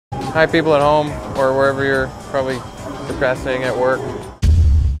Hi, people at home or wherever you're probably procrastinating at work.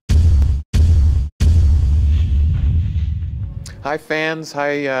 Hi, fans.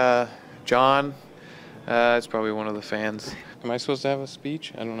 Hi, John. It's probably one of the fans. Am I supposed to have a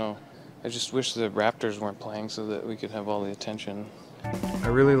speech? I don't know. I just wish the Raptors weren't playing so that we could have all the attention. I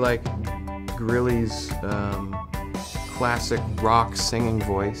really like Grilly's classic rock singing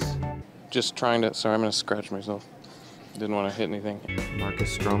voice. Just trying to, sorry, I'm gonna scratch myself. Didn't want to hit anything.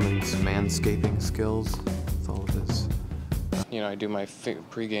 Marcus Stroman's manscaping skills with all of this. You know, I do my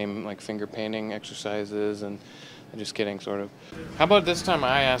pre-game like finger painting exercises and just kidding, sort of. How about this time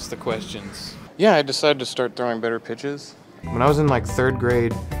I ask the questions? Yeah, I decided to start throwing better pitches. When I was in like 3rd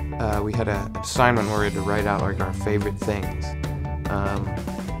grade, we had an assignment where we had to write out like our favorite things.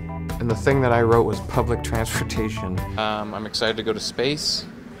 And the thing that I wrote was public transportation. I'm excited to go to space.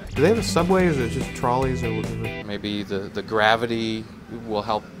 Do they have a subway, or is it just trolleys or whatever? Maybe the gravity will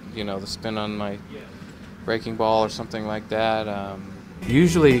help, you know, the spin on my breaking ball or something like that.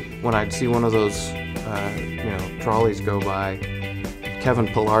 Usually when I'd see one of those, you know, trolleys go by, Kevin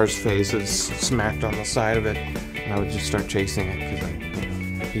Pillar's face is smacked on the side of it, and I would just start chasing it because you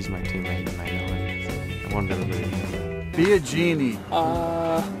know, he's my teammate and I know him. So I wanted everybody to know that. Biagini.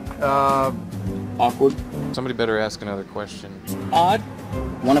 Awkward. Somebody better ask another question. Odd.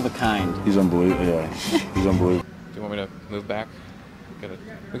 One of a kind. He's unbelievable. Yeah, he's unbelievable. Do you want me to move back?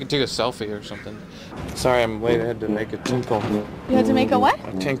 We can take a selfie or something. Sorry, I'm late. I had to make a tinkle. You had to make a what?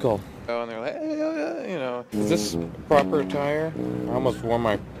 A tinkle. Oh, and they're like, hey, you know, is this proper attire? I almost wore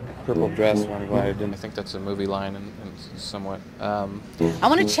my purple dress, but I'm glad I didn't. I think that's a movie line and somewhat. I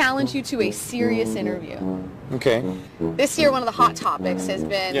want to challenge you to a serious interview. Okay. This year, one of the hot topics has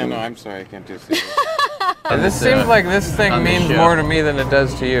been... Yeah, no, I'm sorry, I can't do serious. This seems like this thing means more to me than it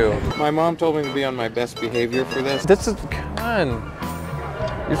does to you. My mom told me to be on my best behavior for this. This is, come on.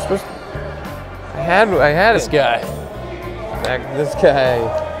 You're supposed to... I had This guy. This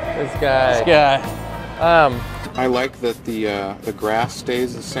guy. I like that the grass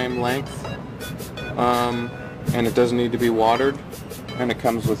stays the same length, and it doesn't need to be watered, and it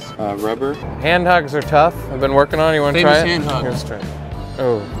comes with rubber. Hand hugs are tough. I've been working on it. You want to try it? Hand hug. Let's try it.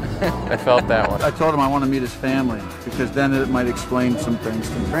 Oh, I felt that one. I told him I want to meet his family because then it might explain some things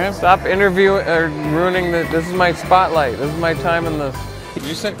to me. Stop interviewing or ruining the. This is my spotlight. This is my time in this. Did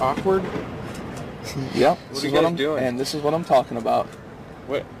you say awkward? Yep. What are you guys doing? And this is what I'm talking about.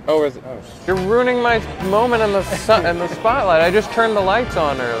 What? Oh, you're ruining my moment in the sun in the spotlight. I just turned the lights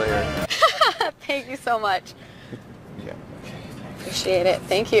on earlier. Thank you so much. Yeah. Appreciate it.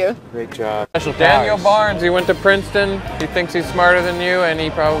 Thank you. Great job. Daniel Barnes, he went to Princeton. He thinks he's smarter than you, and he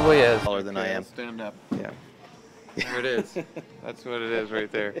probably is. Taller than I am. Stand up. Yeah. There it is. That's what it is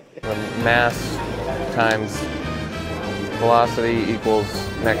right there. When mass times velocity equals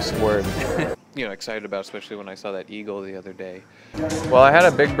next word. You know, excited about, especially when I saw that eagle the other day. Well, I had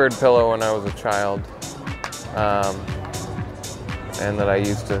a Big Bird pillow when I was a child, and that I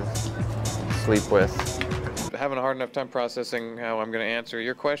used to sleep with. Having a hard enough time processing how I'm going to answer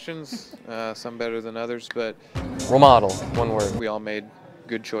your questions, some better than others, but remodel, one word. We all made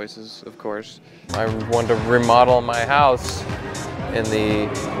good choices, of course. I want to remodel my house in the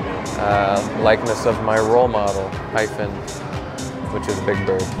likeness of my role model, which is Big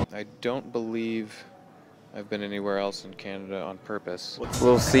Bird. I don't believe I've been anywhere else in Canada on purpose.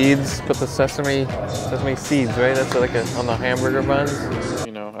 Little seeds, put the sesame seeds, right? That's like on the hamburger buns.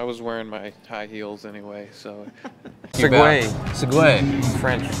 You know, I was wearing my high heels anyway, so. Segway.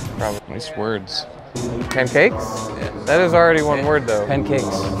 French, probably. Nice words. Pancakes? Yeah. That is already one word, though. Pancakes.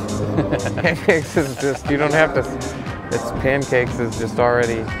 Pancakes is just, you don't have to, pancakes is just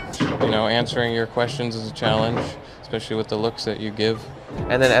already, you know, answering your questions is a challenge, especially with the looks that you give.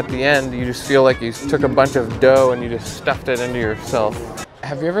 And then at the end, you just feel like you took a bunch of dough and you just stuffed it into yourself.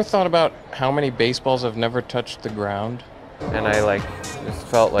 Have you ever thought about how many baseballs have never touched the ground? And I just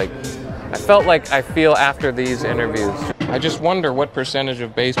felt like I feel after these interviews. I just wonder what percentage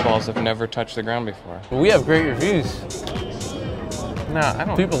of baseballs have never touched the ground before. Well, we have great reviews. No, I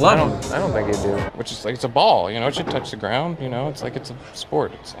don't. People love them. I don't think you do. Which is like, it's a ball, you know, it should touch the ground, you know, it's like it's a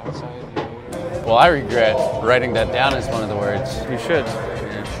sport, it's outside. Well, I regret writing that down as one of the words. You should.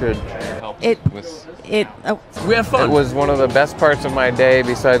 You should. We have fun. It was one of the best parts of my day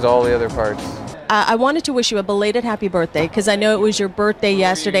besides all the other parts. I wanted to wish you a belated happy birthday because I know it was your birthday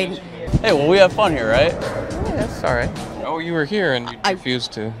yesterday. Hey, well, we have fun here, right? Yeah, that's all right. Oh, you were here and you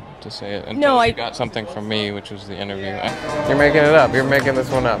refused to say it until you got something from me, which was the interview. You're making it up. You're making this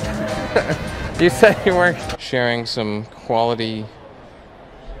one up. You said you weren't sharing some quality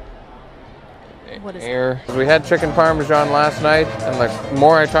What is Air. We had chicken parmesan last night, and the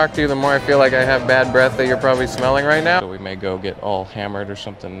more I talk to you, the more I feel like I have bad breath that you're probably smelling right now. So we may go get all hammered or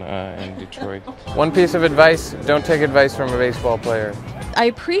something in Detroit. One piece of advice, don't take advice from a baseball player. I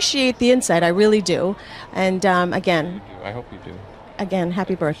appreciate the insight, I really do. And again, I hope you do. again,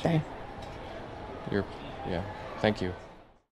 happy birthday. Yeah, thank you.